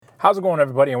How's it going,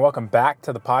 everybody, and welcome back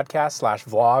to the podcast /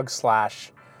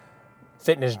 vlog /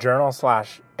 fitness journal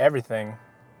 / everything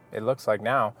it looks like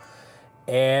now.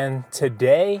 And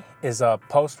today is a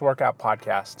post-workout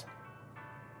podcast.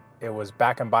 It was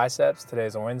back in biceps.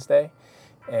 Today's a Wednesday,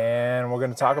 and we're going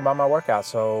to talk about my workout.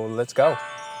 So let's go.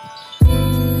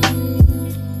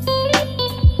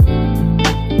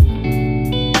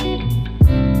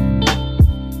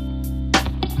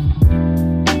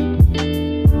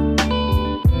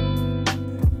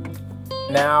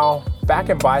 Now, back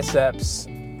in biceps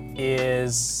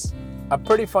is a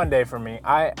pretty fun day for me.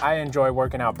 I enjoy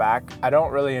working out back. I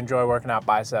don't really enjoy working out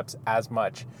biceps as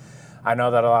much. I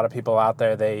know that a lot of people out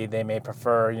there, they may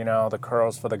prefer, the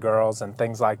curls for the girls and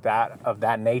things like that, of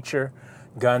that nature,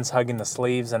 guns hugging the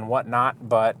sleeves and whatnot.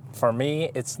 But for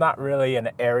me, it's not really an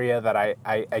area that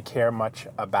I care much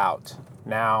about.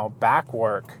 Now, back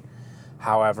work,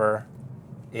 however,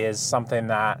 is something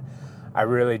that I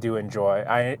really do enjoy.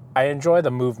 I enjoy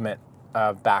the movement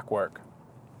of back work.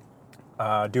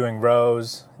 Doing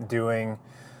rows, doing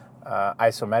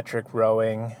isometric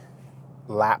rowing,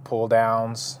 lat pull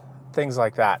downs, things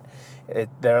like that.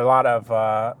 There are a lot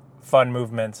of fun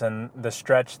movements, and the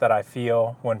stretch that I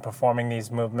feel when performing these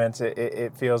movements,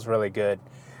 it feels really good.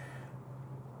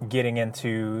 Getting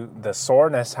into the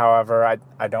soreness, however,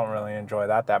 I don't really enjoy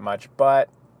that much, but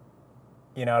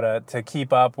to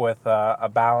keep up with a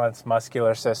balanced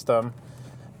muscular system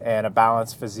and a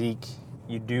balanced physique,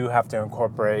 you do have to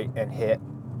incorporate and hit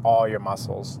all your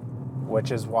muscles,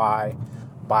 which is why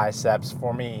biceps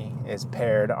for me is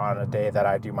paired on a day that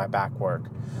I do my back work.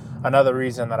 Another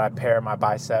reason that I pair my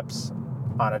biceps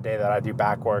on a day that I do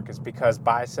back work is because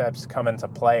biceps come into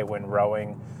play when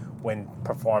rowing, when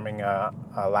performing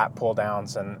lat pull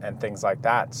downs and things like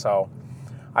that. So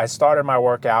I started my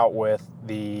workout with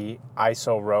the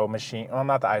iso row machine. Well,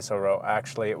 not the iso row.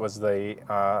 Actually, it was the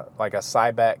like a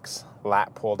Cybex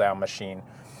lat pull down machine.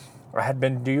 I had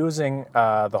been using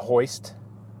the Hoist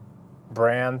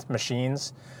brand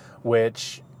machines,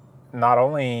 which not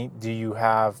only do you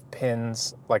have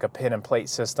pins, like a pin and plate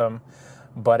system,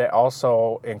 but it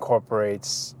also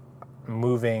incorporates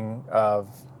moving of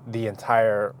the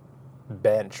entire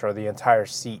bench or the entire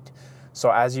seat. So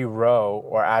as you row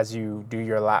or as you do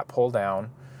your lat pull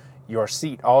down, your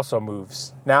seat also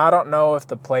moves. Now, I don't know if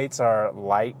the plates are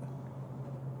light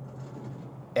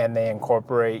and they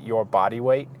incorporate your body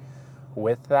weight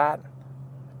with that,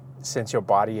 since your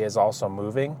body is also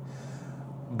moving,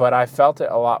 but I felt it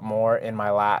a lot more in my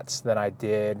lats than I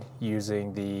did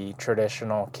using the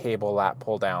traditional cable lat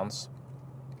pull downs.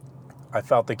 I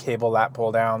felt the cable lat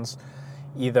pull downs,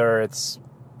 either it's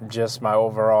just my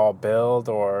overall build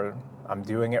or I'm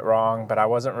doing it wrong, but I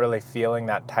wasn't really feeling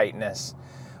that tightness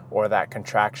or that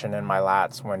contraction in my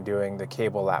lats when doing the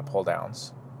cable lat pull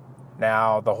downs.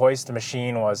 Now, the Hoist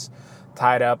machine was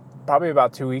tied up probably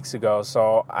about 2 weeks ago,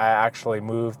 so I actually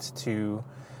moved to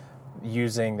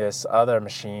using this other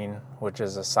machine, which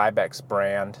is a Cybex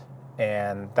brand,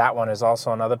 and that one is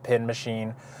also another pin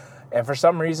machine. And for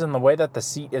some reason, the way that the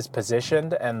seat is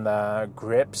positioned and the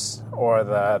grips or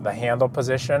the handle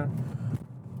position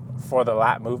for the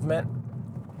lat movement,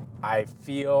 I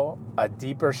feel a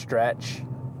deeper stretch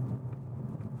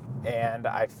and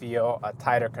I feel a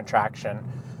tighter contraction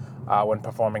when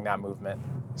performing that movement.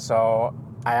 So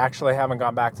I actually haven't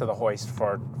gone back to the Hoist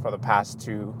for the past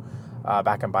two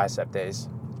back in bicep days.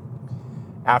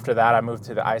 After that, I moved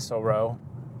to the iso row,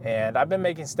 and I've been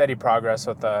making steady progress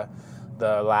with the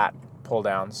lat pull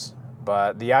downs.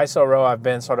 But the iso row, I've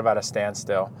been sort of at a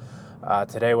standstill.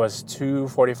 Today was 2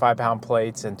 45-pound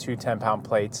plates and 2 10-pound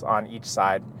plates on each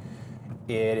side.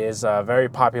 It is a very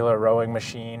popular rowing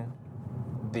machine.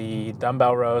 The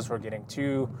dumbbell rows were getting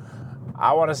too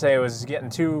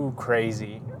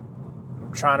crazy.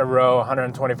 Trying to row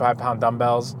 125-pound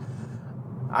dumbbells,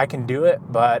 I can do it,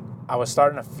 but I was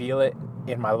starting to feel it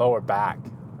in my lower back.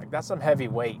 Like, that's some heavy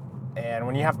weight. And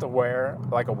when you have to wear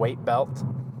like a weight belt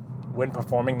when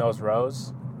performing those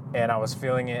rows, and I was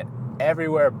feeling it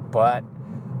everywhere but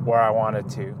where I wanted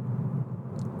to,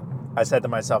 I said to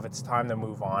myself, it's time to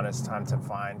move on. It's time to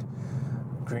find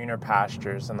greener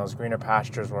pastures, and those greener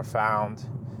pastures were found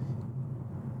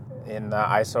in the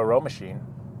iso row machine.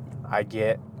 I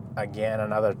get again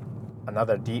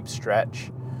another deep stretch,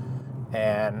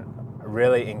 and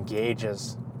really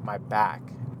engages my back,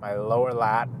 my lower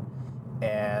lat,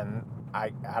 and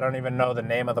I don't even know the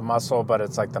name of the muscle, but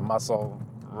it's like the muscle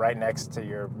right next to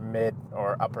your mid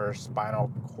or upper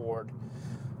spinal cord.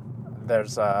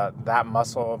 There's that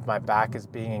muscle of my back is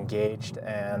being engaged,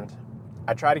 and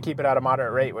I try to keep it at a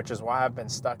moderate rate, which is why I've been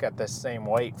stuck at this same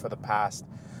weight for the past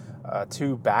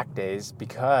 2 back days,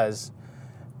 because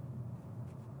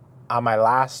on my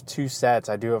last 2 sets,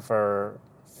 I do it for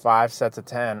 5 sets of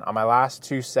 10. On my last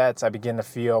 2 sets, I begin to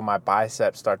feel my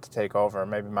biceps start to take over.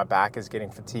 Maybe my back is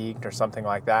getting fatigued or something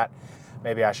like that.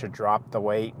 Maybe I should drop the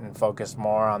weight and focus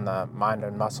more on the mind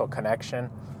and muscle connection.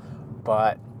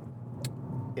 But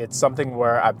it's something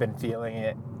where I've been feeling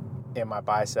it in my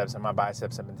biceps, and my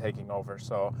biceps have been taking over.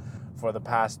 So for the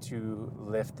past 2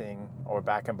 lifting or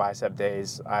back and bicep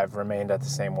days, I've remained at the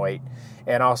same weight.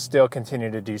 And I'll still continue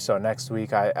to do so. Next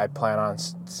week, I plan on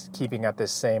keeping at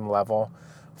this same level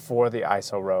for the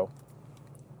iso row.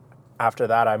 After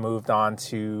that, I moved on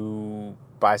to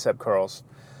bicep curls.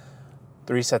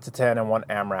 3 sets of 10 and 1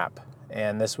 AMRAP.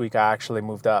 And this week I actually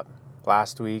moved up.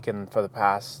 Last week and for the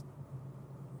past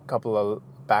couple of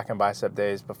back and bicep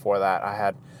days before that, I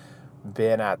had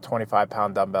been at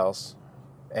 25-pound dumbbells.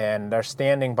 And they're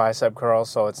standing bicep curls,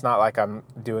 so it's not like I'm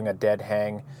doing a dead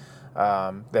hang.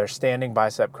 They're standing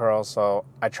bicep curls, so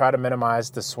I try to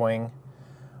minimize the swing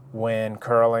when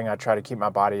curling. I try to keep my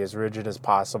body as rigid as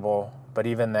possible. But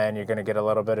even then, you're going to get a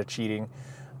little bit of cheating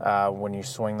when you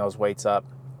swing those weights up.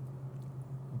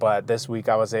 But this week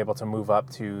I was able to move up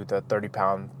to the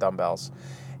 30-pound dumbbells.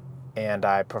 And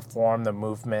I performed the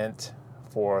movement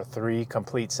for 3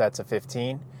 complete sets of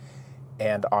 15.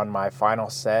 And on my final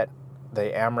set, the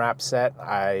AMRAP set,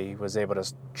 I was able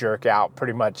to jerk out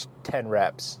pretty much 10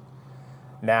 reps.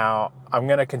 Now, I'm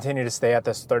going to continue to stay at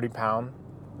this 30-pound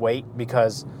weight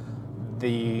because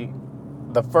the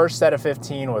first set of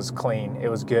 15 was clean. It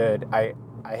was good. I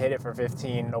hit it for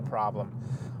 15, no problem.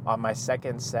 On my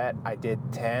second set, I did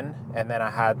 10, and then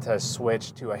I had to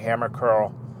switch to a hammer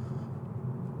curl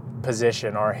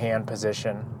position or hand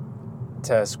position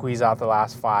to squeeze out the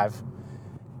last 5.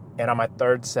 And on my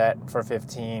third set for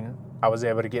 15, I was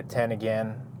able to get 10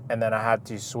 again, and then I had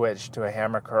to switch to a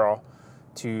hammer curl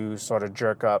to sort of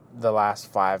jerk up the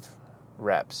last 5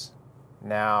 reps.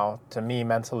 Now, to me,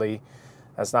 mentally,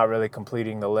 that's not really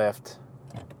completing the lift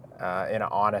in an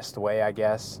honest way, I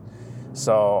guess.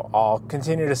 So I'll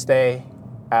continue to stay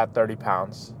at 30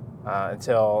 pounds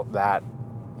until that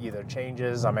either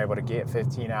changes, I'm able to get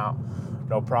 15 out,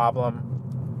 no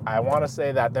problem. I want to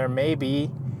say that there may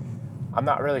be, I'm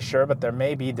not really sure, but there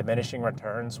may be diminishing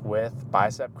returns with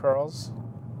bicep curls.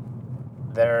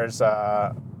 There's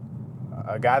a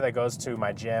guy that goes to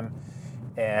my gym,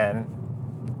 and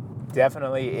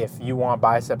definitely if you want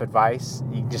bicep advice,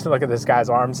 you just look at this guy's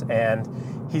arms, and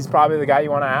he's probably the guy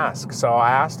you want to ask. So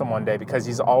I asked him one day because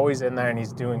he's always in there and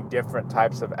he's doing different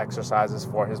types of exercises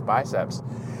for his biceps.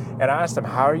 And I asked him,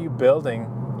 how are you building,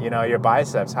 your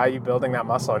biceps? How are you building that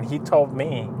muscle? And he told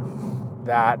me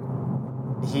that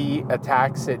he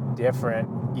attacks it different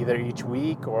either each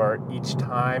week or each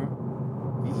time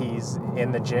he's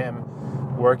in the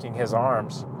gym working his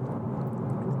arms.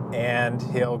 And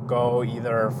he'll go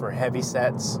either for heavy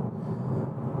sets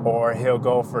or he'll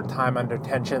go for time under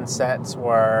tension sets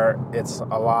where it's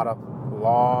a lot of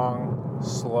long,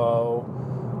 slow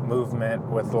movement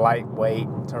with light weight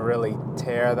to really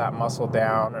tear that muscle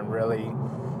down and really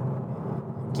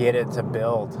get it to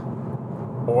build.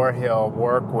 Or he'll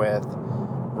work with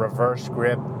reverse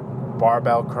grip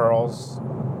barbell curls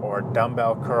or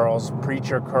dumbbell curls,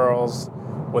 preacher curls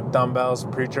with dumbbells,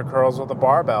 preacher curls with a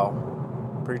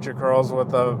barbell, preacher curls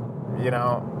with a,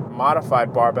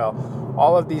 modified barbell.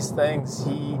 All of these things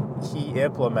he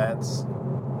implements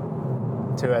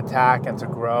to attack and to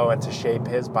grow and to shape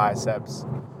his biceps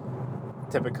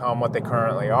to become what they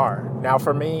currently are. Now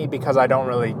for me, because I don't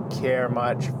really care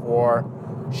much for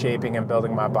shaping and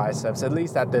building my biceps, at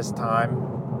least at this time,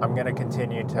 I'm going to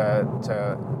continue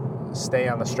to stay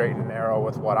on the straight and narrow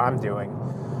with what I'm doing.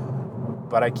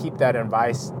 But I keep that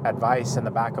advice in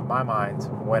the back of my mind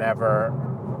whenever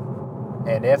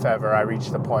and if ever I reach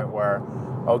the point where,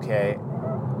 okay,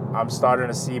 I'm starting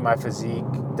to see my physique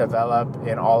develop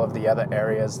in all of the other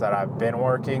areas that I've been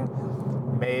working.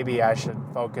 Maybe I should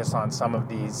focus on some of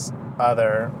these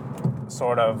other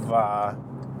sort of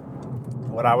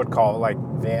what I would call like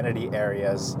vanity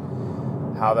areas.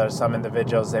 How there's some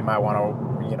individuals, they might want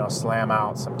to, slam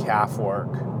out some calf work,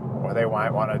 or they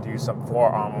might want to do some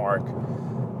forearm work.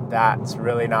 That's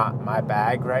really not my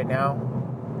bag right now,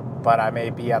 but I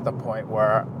may be at the point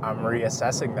where I'm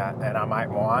reassessing that, and I might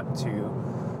want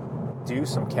to do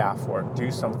some calf work,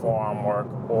 do some forearm work,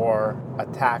 or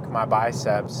attack my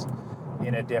biceps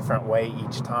in a different way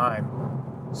each time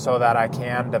so that I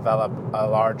can develop a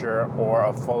larger or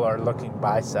a fuller looking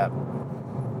bicep.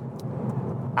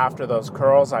 After those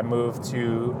curls, I moved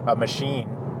to a machine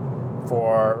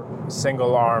for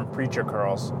single arm preacher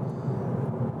curls.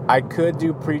 I could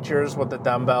do preachers with the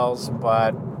dumbbells,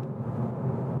 but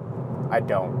I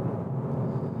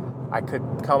don't. I could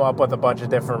come up with a bunch of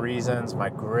different reasons, my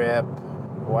grip,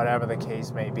 whatever the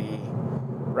case may be.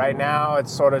 Right now,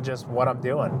 it's sort of just what I'm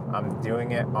doing. I'm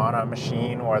doing it on a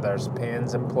machine where there's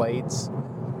pins and plates,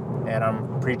 and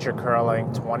I'm preacher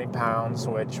curling 20 pounds,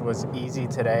 which was easy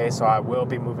today, so I will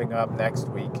be moving up next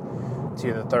week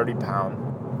to the 30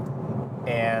 pound.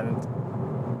 And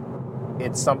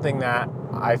it's something that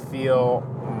I feel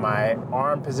my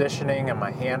arm positioning and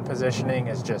my hand positioning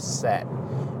is just set.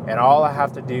 And all I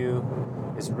have to do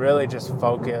is really just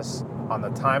focus on the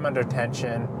time under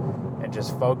tension and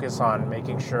just focus on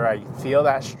making sure I feel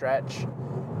that stretch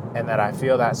and that I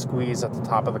feel that squeeze at the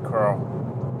top of the curl.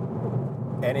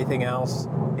 Anything else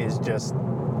is just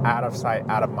out of sight,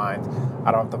 out of mind.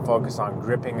 I don't have to focus on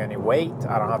gripping any weight.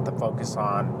 I don't have to focus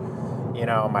on,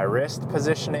 my wrist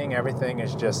positioning. Everything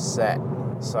is just set.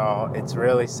 So it's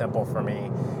really simple for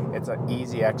me. It's an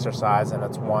easy exercise, and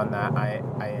it's one that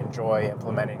I enjoy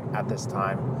implementing at this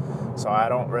time. So I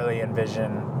don't really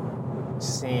envision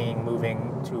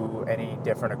moving to any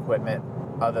different equipment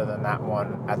other than that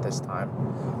one at this time.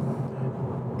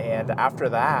 And after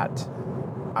that,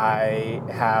 I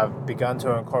have begun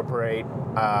to incorporate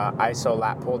iso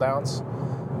lat pull downs.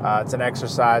 It's an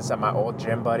exercise that my old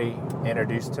gym buddy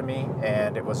introduced to me,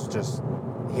 and it was just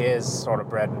his sort of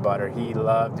bread and butter. He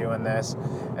loved doing this,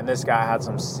 and this guy had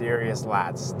some serious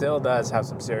lats, still does have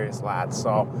some serious lats.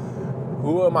 So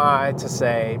who am I to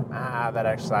say, that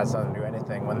exercise doesn't do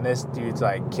anything when this dude's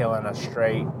like killing a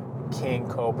straight king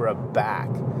cobra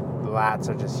back? The lats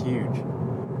are just huge.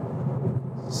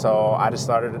 So I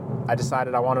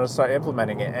decided I wanted to start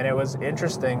implementing it. And it was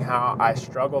interesting how I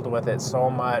struggled with it so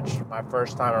much my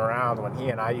first time around when he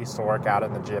and I used to work out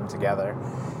in the gym together.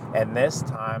 And this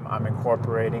time I'm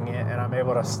incorporating it and I'm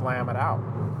able to slam it out.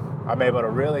 I'm able to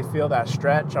really feel that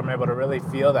stretch. I'm able to really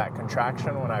feel that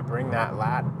contraction when I bring that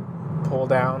lat pull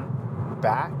down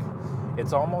back.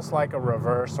 It's almost like a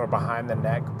reverse or behind the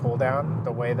neck pull down,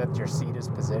 the way that your seat is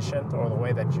positioned or the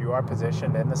way that you are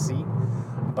positioned in the seat.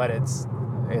 But it's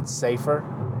safer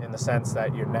in the sense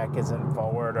that your neck isn't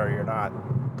forward or you're not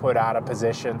put out of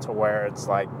position to where it's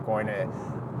like going to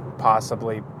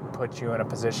possibly put you in a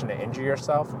position to injure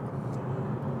yourself.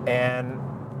 And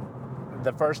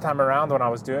the first time around when I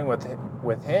was doing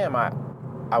with him,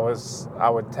 I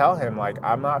would tell him, like,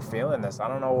 I'm not feeling this. I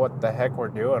don't know what the heck we're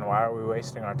doing. Why are we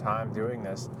wasting our time doing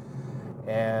this?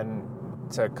 And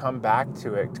to come back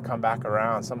to it, to come back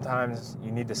around, sometimes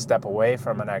you need to step away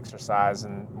from an exercise,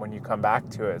 and when you come back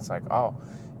to it, it's like,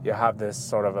 you have this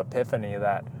sort of epiphany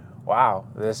that, wow,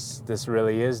 this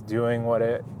really is doing what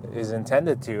it is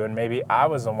intended to, and maybe I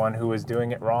was the one who was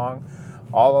doing it wrong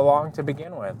all along to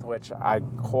begin with, which I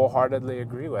wholeheartedly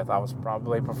agree with. I was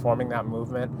probably performing that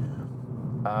movement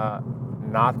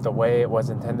not the way it was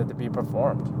intended to be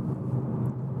performed.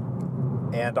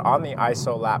 And on the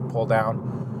iso lat pull down,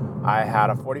 I had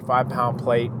a 45-pound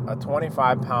plate, a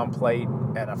 25-pound plate,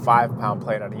 and a 5-pound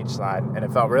plate on each side. And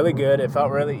it felt really good. It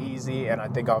felt really easy, and I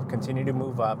think I'll continue to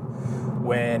move up.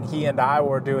 When he and I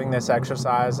were doing this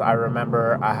exercise, I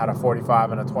remember I had a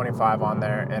 45 and a 25 on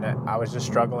there, and I was just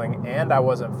struggling, and I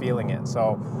wasn't feeling it.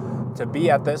 So to be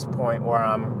at this point where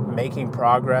I'm making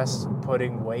progress,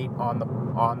 putting weight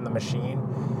on the machine,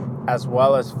 as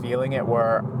well as feeling it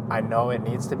where I know it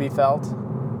needs to be felt,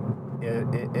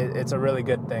 it's a really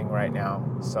good thing right now.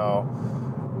 So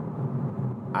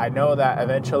I know that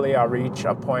eventually I'll reach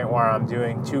a point where I'm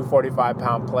doing 2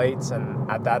 45-pound plates, and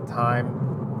at that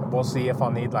time we'll see if I'll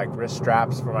need like wrist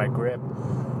straps for my grip,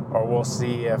 or we'll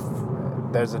see if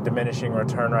there's a diminishing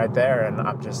return right there and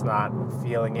I'm just not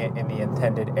feeling it in the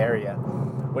intended area,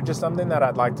 which is something that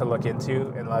I'd like to look into,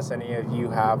 unless any of you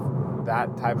have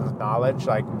that type of knowledge.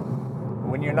 Like,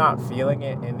 when you're not feeling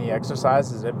it in the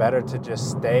exercise, is it better to just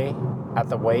stay at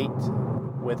the weight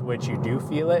with which you do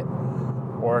feel it,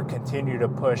 or continue to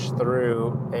push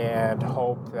through and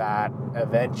hope that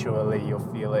eventually you'll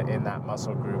feel it in that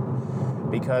muscle group?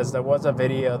 Because there was a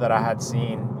video that I had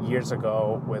seen years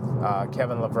ago with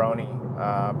Kevin Levrone,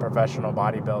 a professional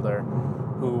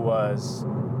bodybuilder, who was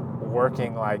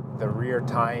working like the rear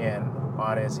tie-in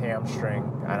on his hamstring,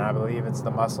 and I believe it's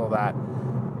the muscle that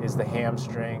is the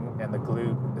hamstring and the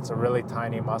glute. It's a really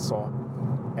tiny muscle,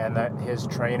 and that his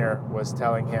trainer was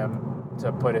telling him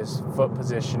to put his foot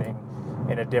positioning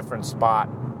in a different spot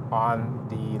on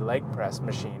the leg press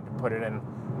machine, to put it in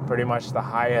pretty much the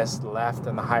highest left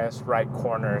and the highest right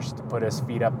corners, to put his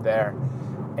feet up there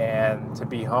and to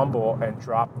be humble and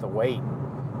drop the weight.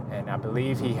 And I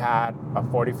believe he had a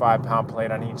 45-pound plate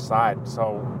on each side,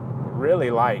 so really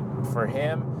light. For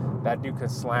him, that dude could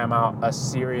slam out a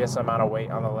serious amount of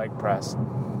weight on the leg press.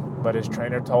 But his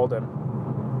trainer told him,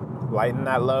 lighten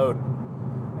that load.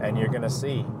 and you're going to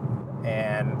see.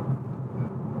 And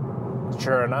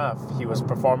sure enough, he was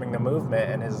performing the movement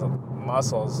and his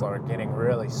muscles are getting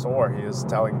really sore. He was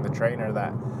telling the trainer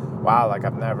that, wow, like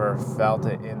I've never felt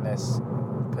it in this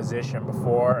position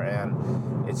before,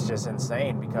 and it's just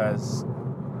insane because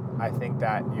I think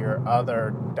that your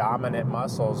other dominant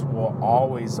muscles will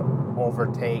always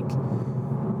overtake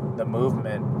the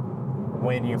movement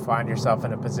when you find yourself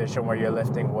in a position where you're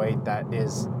lifting weight that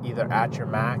is either at your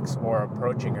max or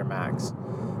approaching your max.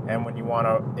 And when you want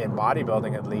to, in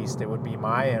bodybuilding at least, it would be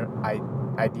my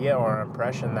idea or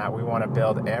impression that we want to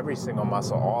build every single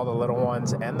muscle, all the little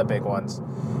ones and the big ones.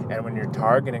 And when you're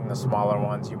targeting the smaller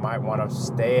ones, you might want to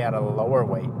stay at a lower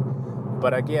weight.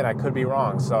 But again, I could be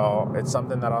wrong, so it's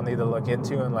something that I'll need to look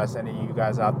into unless any of you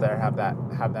guys out there have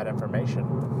that information.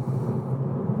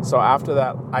 So after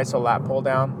that iso lat pull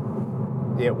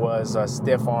down, it was a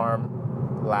stiff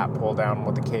arm lat pull down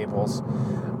with the cables.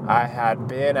 I had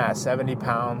been at 70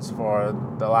 pounds for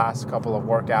the last couple of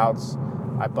workouts.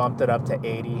 I bumped it up to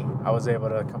 80. I was able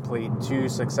to complete 2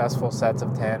 successful sets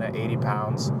of 10 at 80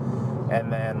 pounds.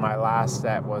 And then my last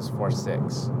set was for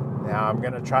 6. Now I'm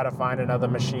going to try to find another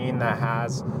machine that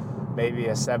has maybe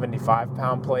a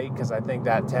 75-pound plate because I think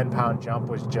that 10-pound jump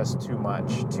was just too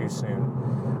much too soon.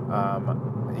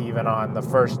 Even on the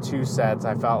first 2 sets,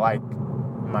 I felt like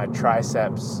my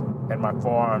triceps and my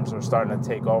forearms were starting to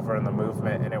take over in the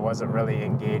movement, and it wasn't really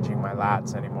engaging my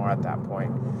lats anymore at that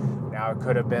point. Now, it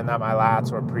could have been that my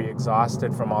lats were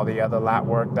pre-exhausted from all the other lat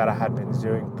work that I had been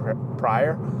doing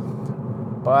prior,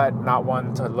 but not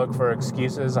one to look for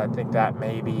excuses. I think that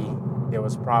maybe it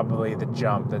was probably the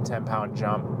jump, the 10-pound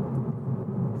jump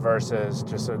versus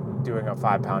just doing a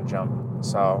 5-pound jump.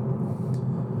 So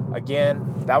again,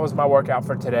 that was my workout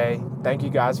for today. Thank you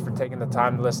guys for taking the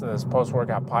time to listen to this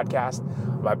post-workout podcast.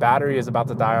 My battery is about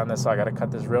to die on this, so I got to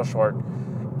cut this real short.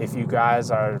 If you guys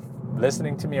are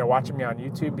listening to me or watching me on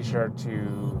YouTube, be sure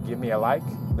to give me a like,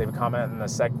 leave a comment in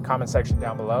the comment section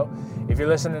down below. If you're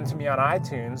listening to me on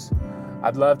iTunes,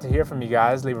 I'd love to hear from you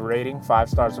guys. Leave a rating. 5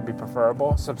 stars would be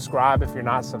preferable. Subscribe if you're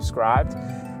not subscribed.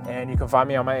 And you can find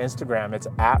me on my Instagram. It's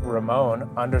at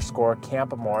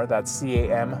Ramon_Campamore. That's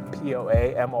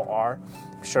CAMPOAMOR.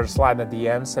 Be sure to slide in the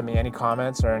DM. Send me any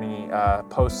comments or any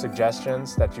post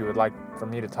suggestions that you would like for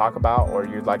me to talk about or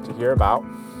you'd like to hear about.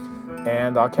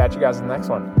 And I'll catch you guys in the next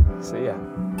one. See ya.